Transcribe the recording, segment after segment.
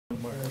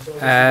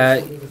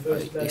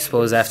I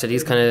suppose after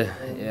these kind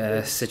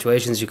of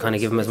situations, you kind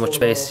of give him as much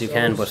space as you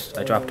can. But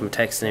I dropped him a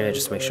text anyway,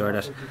 just to make sure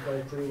that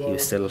he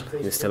was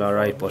still all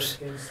right. But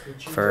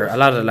for a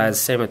lot of the lads,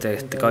 same with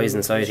the guys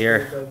inside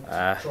here,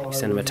 you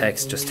send them a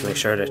text just to make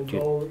sure that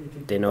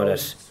they know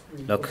that,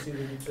 look,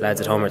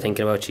 lads at home are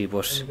thinking about you,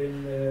 but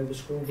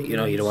you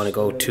don't want to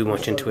go too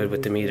much into it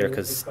with them either,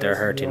 because they're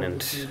hurting,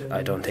 and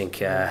I don't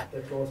think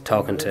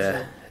talking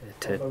to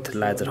the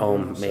lads at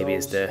home maybe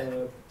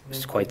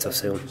is quite so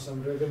soon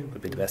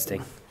would be the best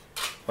thing.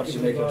 What did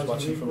you make of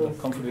watching from the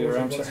comfort of your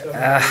armchair?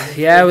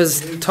 Yeah, it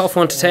was a tough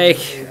one to take.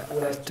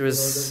 There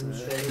was,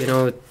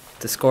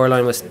 the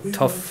scoreline was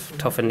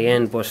tough in the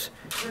end, but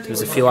there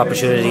was a few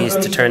opportunities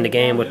to turn the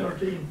game, but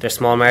there's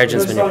small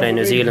margins when you're playing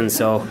New Zealand,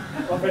 so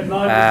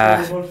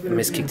a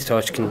missed kick to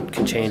touch can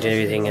change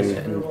everything,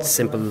 and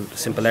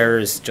simple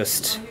errors,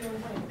 just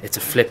it's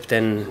a flip,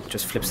 then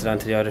just flips it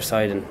onto the other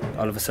side, and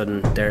all of a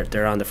sudden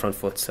they're on the front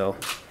foot. So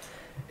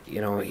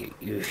you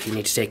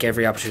need to take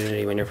every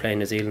opportunity when you're playing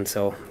New Zealand.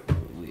 So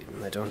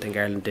I don't think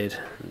Ireland did.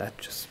 That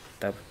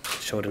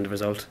showed in the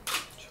result.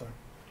 Sure.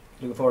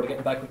 Looking forward to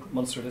getting back with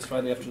Munster this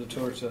Friday after the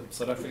tour to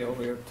South Africa. What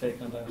were your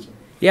take on that?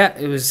 Yeah,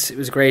 it was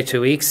a great 2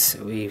 weeks.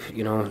 The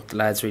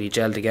lads really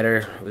gelled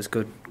together. It was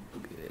good.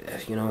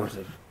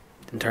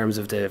 In terms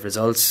of the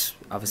results,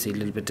 obviously a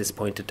little bit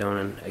disappointed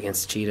down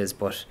against the Cheetahs,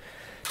 but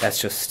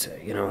that's just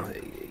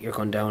you're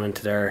going down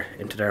into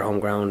their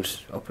home ground,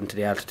 up into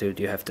the altitude.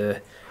 You have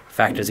the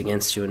factors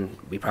against you, and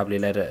we probably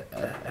let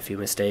a few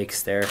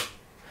mistakes there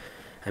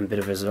and a bit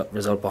of a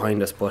result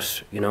behind us,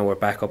 but we're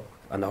back up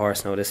on the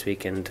horse now this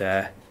week, and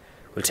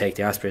we'll take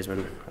the Ospreys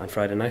on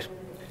Friday night.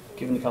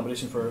 Given the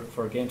competition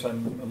for game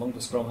time among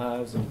the scrum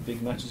halves and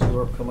big matches in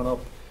Europe coming up,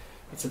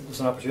 it's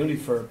an opportunity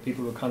for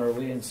people who Conor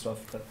away and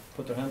stuff that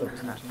put their hand up,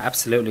 isn't it?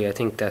 Absolutely. I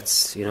think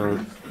that's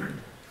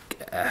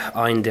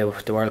eyeing the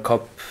World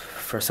Cup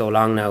for so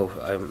long now.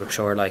 I'm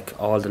sure like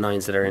all the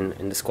nines that are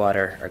in the squad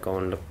are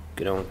going,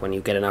 look, when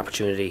you get an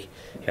opportunity,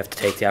 you have to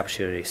take the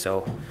opportunity.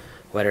 So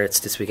whether it's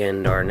this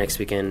weekend or next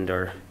weekend,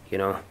 or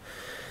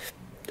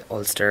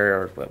Ulster,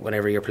 or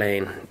whenever you're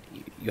playing,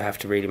 you have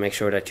to really make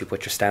sure that you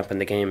put your stamp in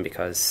the game,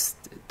 because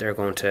they're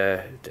going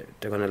to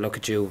look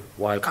at you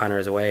while Conor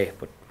is away,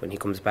 but when he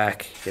comes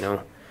back,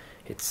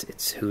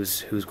 it's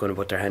who's going to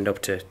put their hand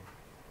up to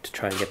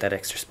try and get that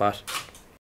extra spot.